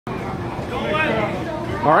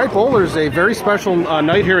All right, bowlers, a very special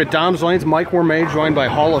night here at Dom's Lanes. Mike Wurme, joined by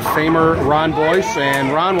Hall of Famer Ron Boyce.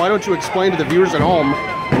 And Ron, why don't you explain to the viewers at home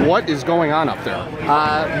what is going on up there?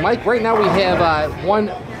 Mike, right now we have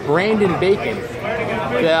one Brandon Bacon,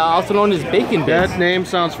 also known as Bacon Bits. That name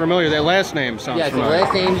sounds familiar. That last name sounds familiar.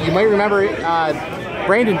 Yes, his last name, you might remember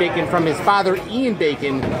Brandon Bacon from his father, Ian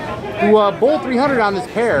Bacon, who bowled 300 on this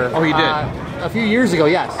pair. Oh, he did? A few years ago,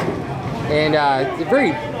 yes. And it's a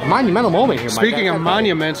very monumental moment here, Mike. Speaking of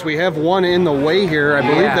monuments, we have one in the way here. I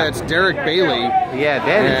believe that's Derek Bailey. Yeah,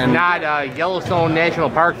 that is not Yellowstone National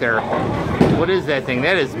Park there. What is that thing?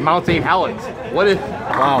 That is Mount St. Helens. What is...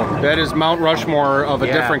 Wow, that is Mount Rushmore of a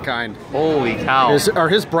different kind. Holy cow. Are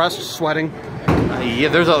his breasts sweating? Yeah,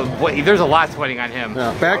 there's a lot sweating on him.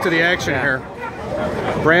 Yeah, back to the action here.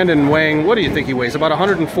 Brandon weighing, what do you think he weighs? About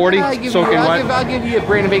 140? I'll give you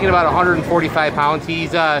Brandon Bacon about 145 pounds.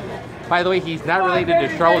 He's... by the way, he's not related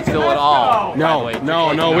to Charlottesville at all. No,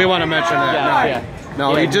 we want to mention that.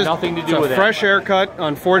 No, he just nothing to do with it. Fresh haircut.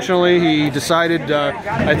 Unfortunately, he decided.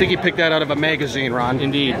 I think he picked that out of a magazine, Ron.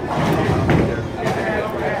 Indeed.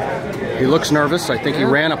 He looks nervous. I think he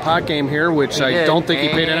ran a pot game here, which I don't think he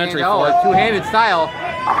paid an entry for. A two-handed style.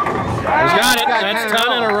 He's got it. That's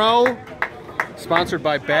 10 in a row. Sponsored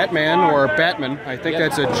by Batman or Batman. I think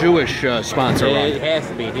that's a Jewish sponsor. It has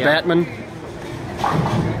to be. Yeah. Batman.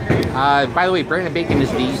 By the way, Brandon Bacon is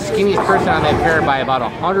the skinniest person on that pair by about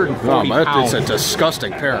 140 pounds. It's a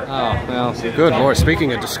disgusting pair. Oh, well. Good Lord.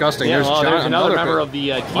 Speaking of disgusting, there's another member of the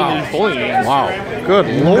Keeneland Bowling Games. Wow.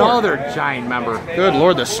 Good Lord. Another giant member. Good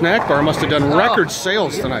Lord. The snack bar must have done record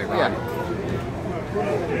sales tonight, Ron. Yeah.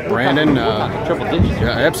 Brandon, triple digits. Yeah,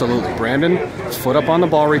 absolutely. Brandon, foot up on the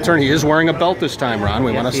ball return. He is wearing a belt this time, Ron.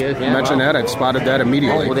 We want to mention that. I spotted that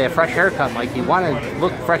immediately. With that fresh haircut, Mike, you want to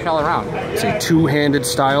look fresh all around. It's a two-handed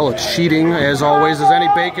style of cheating, as always, as any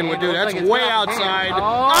Bacon would do. That's way outside.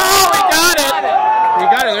 Oh, he got it! He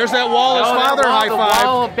got it. There's that Wallace father high five.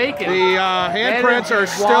 Wall of Bacon. The handprints are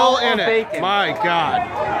still in it. My God.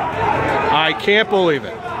 I can't believe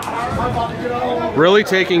it. Really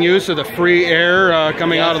taking use of the free air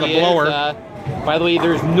coming out of the blower. By the way,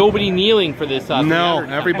 there's nobody kneeling for this. No,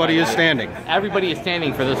 everybody is standing. Everybody is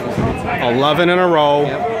standing for this one. 11 in a row.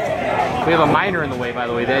 Yep. We have a minor in the way, by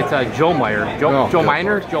the way. That's Joe Meyer. Joe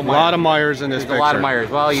Miner? Joe Meyer. A lot of Myers in this picture. A lot of Myers.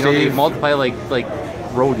 Well, you know, they multiply like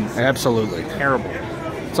rodents. Absolutely. Terrible.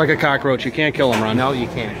 It's like a cockroach. You can't kill them, Ron. No, you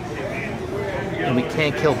can't. And we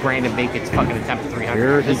can't kill Brandon Bacon's fucking attempt at 300.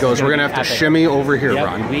 Here he goes. We're going to have to shimmy over here,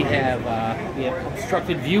 Ron. We have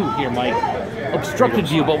obstructed view here, Mike. Obstructed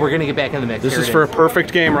view, but we're going to get back in the mix. This is for a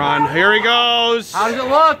perfect game, Ron. Here he goes. How does it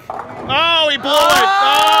look? Oh, he blew it.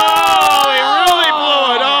 Oh, he really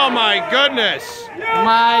blew it. Oh, my goodness.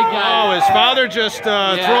 My God. Oh, his father just threw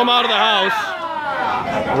him out of the house.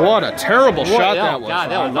 What a terrible shot that was. God,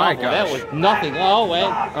 that was awful. That was nothing.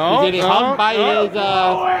 Did he hug by his...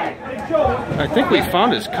 I think we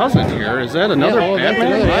found his cousin here. Is that another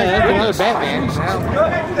Batman? That's another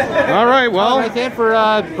Batman. All right, well. Right there for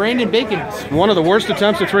Brandon Bacon. One of the worst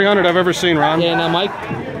attempts at 300 I've ever seen, Ron. And Mike,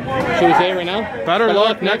 should we say it right now? Better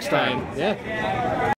luck next time. Yeah.